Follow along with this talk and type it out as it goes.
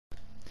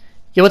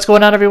Yo, what's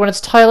going on, everyone? It's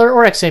Tyler,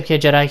 or XMK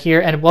Jedi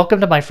here, and welcome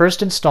to my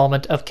first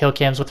installment of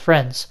Killcams with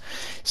Friends.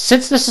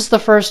 Since this is the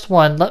first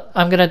one,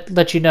 I'm going to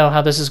let you know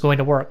how this is going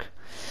to work.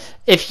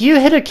 If you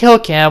hit a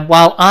killcam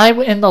while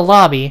I'm in the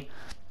lobby,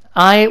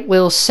 I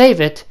will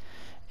save it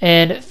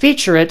and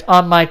feature it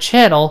on my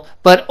channel,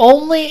 but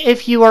only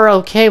if you are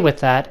okay with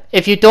that.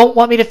 If you don't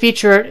want me to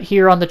feature it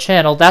here on the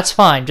channel, that's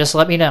fine. Just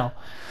let me know.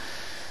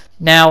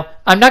 Now,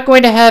 I'm not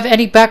going to have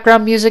any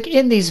background music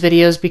in these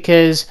videos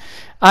because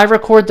I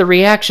record the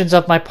reactions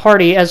of my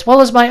party as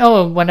well as my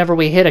own whenever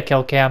we hit a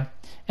kill cam,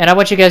 and I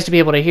want you guys to be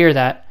able to hear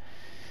that.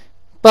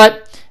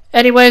 But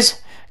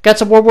anyways, got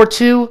some World War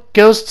II,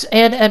 Ghosts,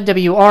 and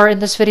MWR in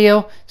this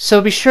video,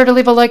 so be sure to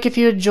leave a like if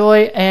you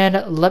enjoy, and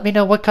let me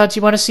know what CODs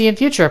you want to see in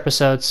future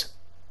episodes.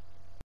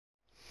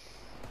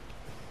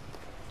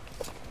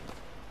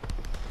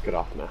 Good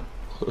off now.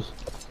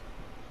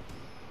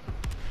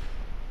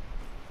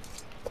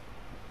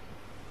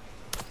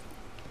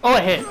 Oh,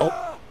 it hit.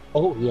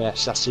 Oh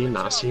yes, I seen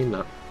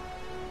that.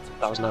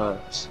 That was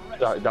nice.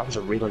 That was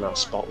a really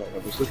nice spot where I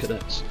was. Look at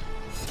this.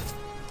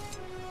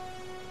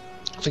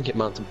 I think it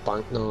might have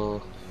banked.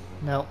 No.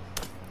 No.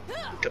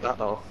 Look at that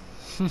though.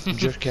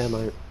 Just came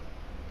out.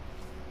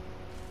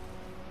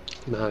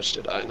 Nice,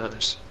 did I?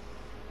 Nice.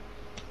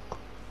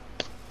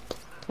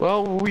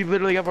 Well, we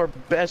literally have our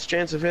best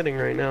chance of hitting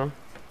right now.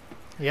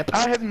 Yep.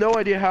 I have no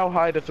idea how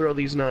high to throw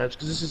these knives,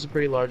 because this is a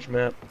pretty large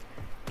map.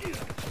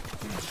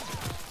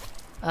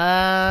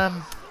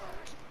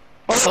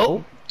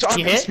 Oh,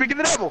 you hit? Speaking of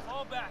the devil!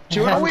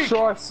 I'm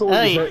sure I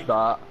saw you hit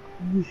that.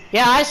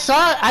 Yeah, I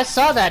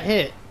saw that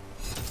hit.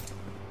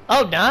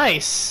 Oh,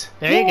 nice.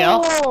 There you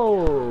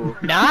go.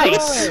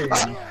 Nice.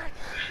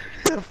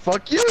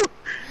 Fuck you!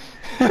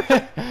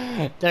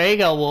 There you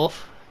go,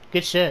 Wolf.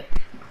 Good shit.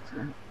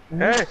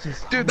 Hey,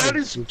 dude, that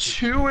is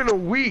 2 in a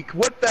week.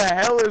 What the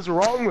hell is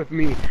wrong with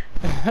me?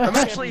 I'm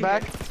actually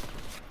back.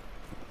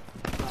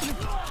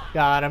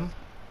 Got him.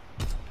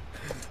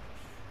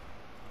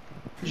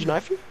 Did you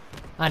knife him?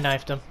 I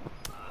knifed him.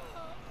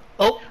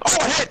 Oh! Oh,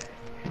 I hit!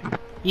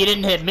 You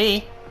didn't hit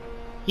me.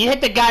 You hit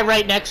the guy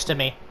right next to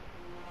me.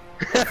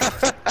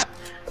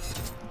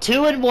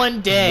 2 in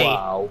 1 day.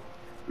 Wow.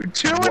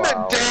 2 in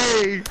a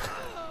day!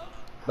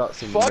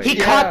 That's Fuck He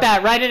yeah. caught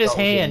that right in his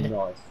hand.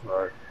 Nice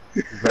throw.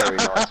 Very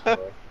nice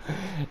throw.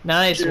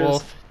 Nice, Cheers.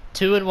 Wolf.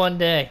 2 in 1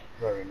 day.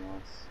 Very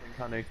nice.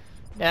 Honey.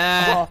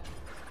 Not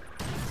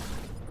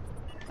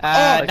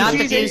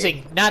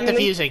defusing. Not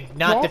defusing.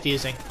 Not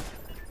defusing.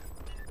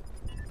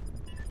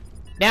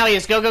 Now he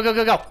is. Go, go, go,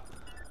 go, go.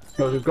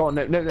 Go on,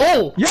 no.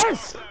 Oh!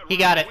 Yes! He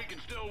got it.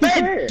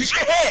 Ben, did you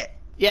hit?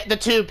 Yeah, the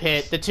tube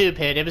hit. The tube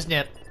hit. It was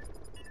Nip.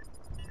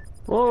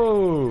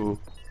 Whoa!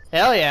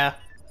 Hell yeah.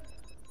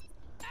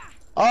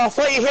 Oh, I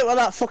thought you hit with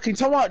that fucking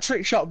tomahawk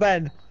trick shot,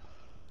 Ben.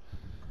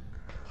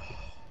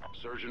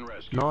 Surgeon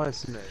rescue.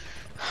 Nice, Nick.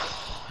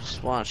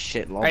 Just want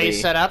shit lobby. Are you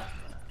set up?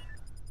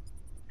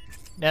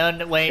 No,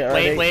 no wait.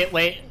 Get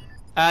ready.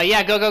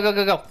 Yeah, go, go, go,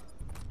 go, go.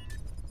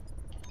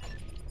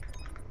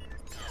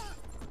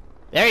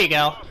 There you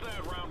go.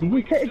 Did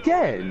we hit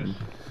again?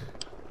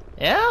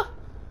 Yeah?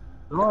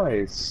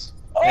 Nice.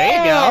 There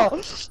you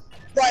go.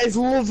 That is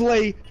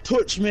lovely.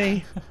 Touch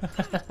me.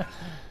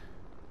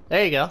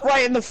 There you go.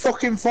 Right in the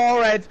fucking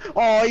forehead.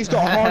 Oh, he's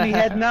got a horny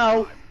head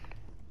now.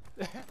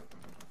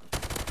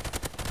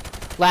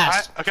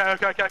 Last.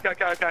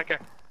 Okay.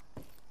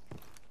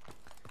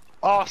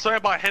 Oh, sorry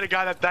about hitting a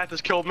guy that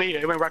just killed me.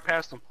 It went right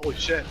past him. Holy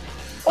shit.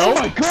 Oh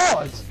my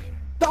god!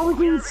 That was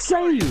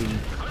insane!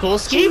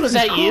 Coolski, was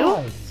that you?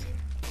 Christ.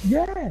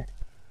 Yeah!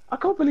 I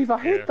can't believe I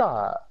hit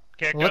that!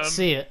 Can't Let's come.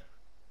 see it.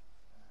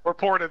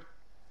 Reported.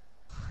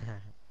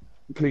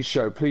 Please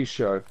show.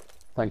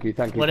 Thank you.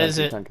 What is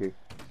it? Thank you.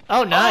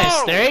 Oh, nice.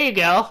 Oh! There you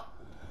go.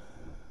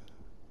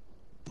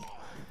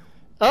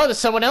 Oh, there's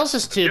someone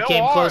else's tube Go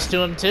came on. close to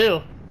him,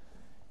 too.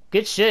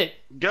 Good shit.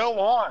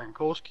 Go on,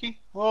 Coolski.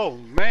 Oh,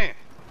 man.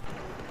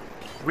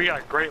 We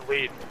got a great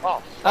lead.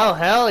 Oh, Oh,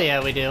 hell yeah,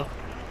 we do.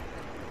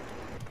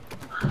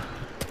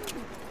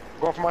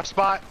 going for my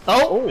spot.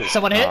 Oh,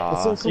 someone hit?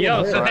 I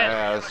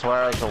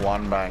swear it's a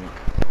one bank.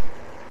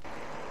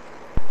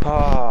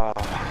 I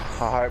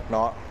hope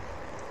not.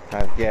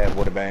 Yeah, it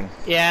would have been.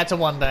 Yeah, it's a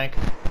 1 bank.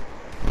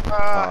 Two.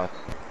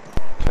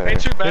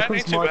 Ain't too Here bad, comes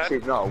ain't too my bad.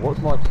 tube now. What's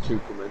my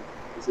tube coming?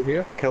 Is it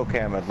here? Kill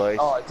cam at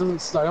least. Oh, it doesn't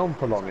stay on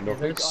for long enough.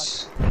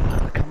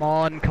 Come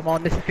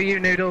on, this is for you,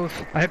 Noodles.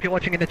 I hope you're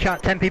watching in the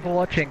chat. 10 people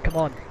watching, come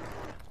on.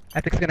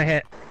 Epic's gonna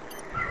hit.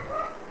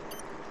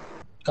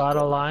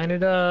 Gotta line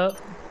it up.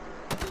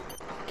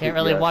 Can't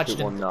really watch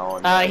him.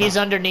 He's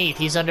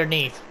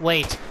underneath.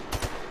 Wait.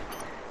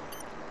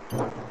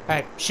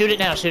 Alright, shoot it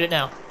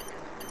now.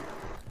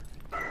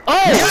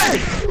 Oh!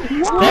 Yes!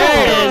 There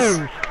it is!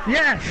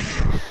 Yes!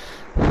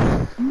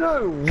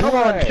 No Come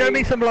way. on, show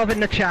me some love in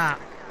the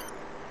chat.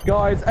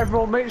 Guys,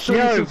 everyone make sure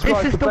you Yo, subscribe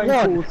this is to the Ben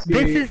one. Coolski.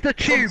 This is the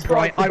tube, Subscribe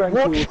right? to I Ben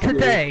watched Coolski.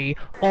 today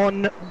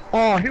on...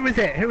 Oh, who is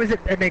it? Who is it,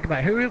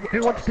 Enigma? Who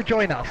wants to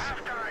join us?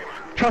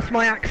 Trust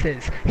my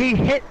axes. He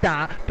hit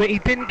that, but he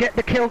didn't get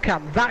the kill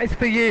cam. That is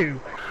for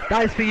you.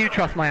 That is for you,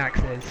 Trust my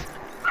axes.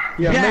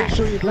 Yeah, Yes, make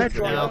sure you let's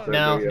destroy No, that.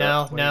 no, Yeah.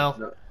 no,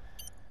 no.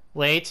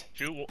 Wait.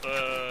 Shoot,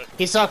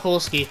 He saw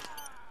Coolski.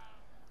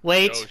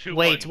 Wait, no, shoot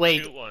wait, one,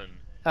 wait. Shoot one.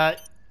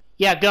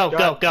 Yeah, go,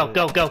 go, go,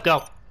 go, go,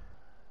 go.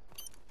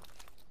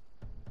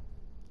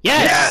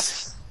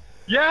 Yes!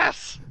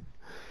 Yes!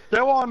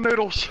 Go on,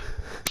 Noodles.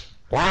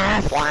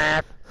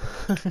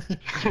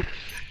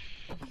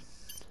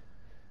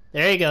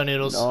 There you go,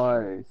 Noodles.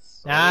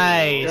 Nice.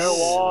 Nice. Go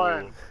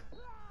on.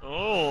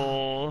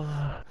 Oh.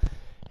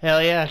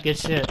 Hell yeah, good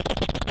shit.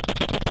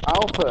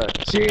 Alpha,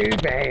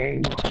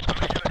 tubing.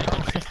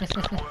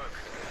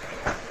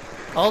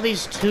 All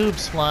these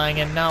tubes flying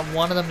and not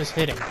one of them is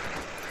hitting.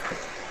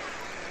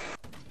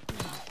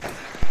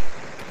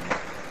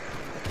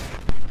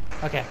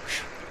 Okay.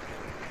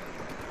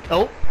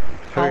 Oh.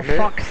 Oh,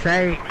 fuck's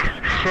sake.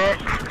 Shit.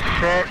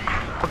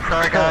 I'm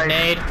sorry, guys.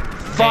 Nade.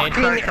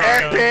 Fucking Nade.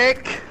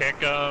 epic! Kick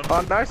him.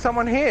 Oh no,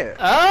 someone here.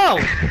 Oh!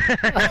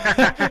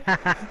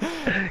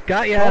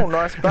 Got ya. Oh,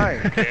 nice bang.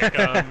 Kick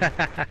him.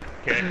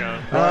 Kick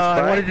him.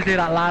 I wanted to do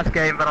that last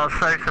game, but I was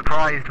so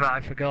surprised that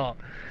I forgot.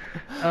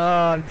 Oh,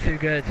 I'm too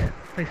good.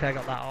 At least I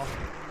got that off.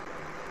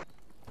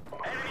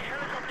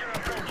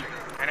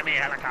 Enemy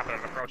helicopter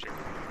approaching.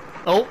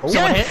 Oh,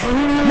 someone hit.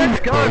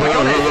 Let's go. We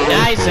got it.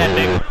 Nice,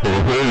 Epic.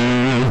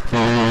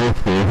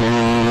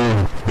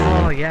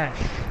 Oh, yes.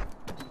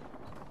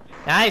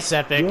 Nice,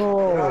 Epic.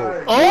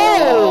 Yo.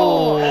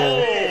 Oh!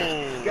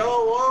 Go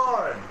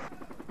on!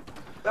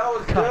 That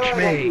was Touch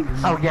me.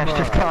 Oh, yes,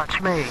 just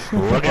touch me.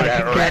 Look at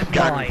that red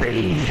gun,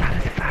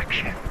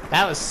 Satisfaction.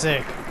 That was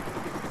sick.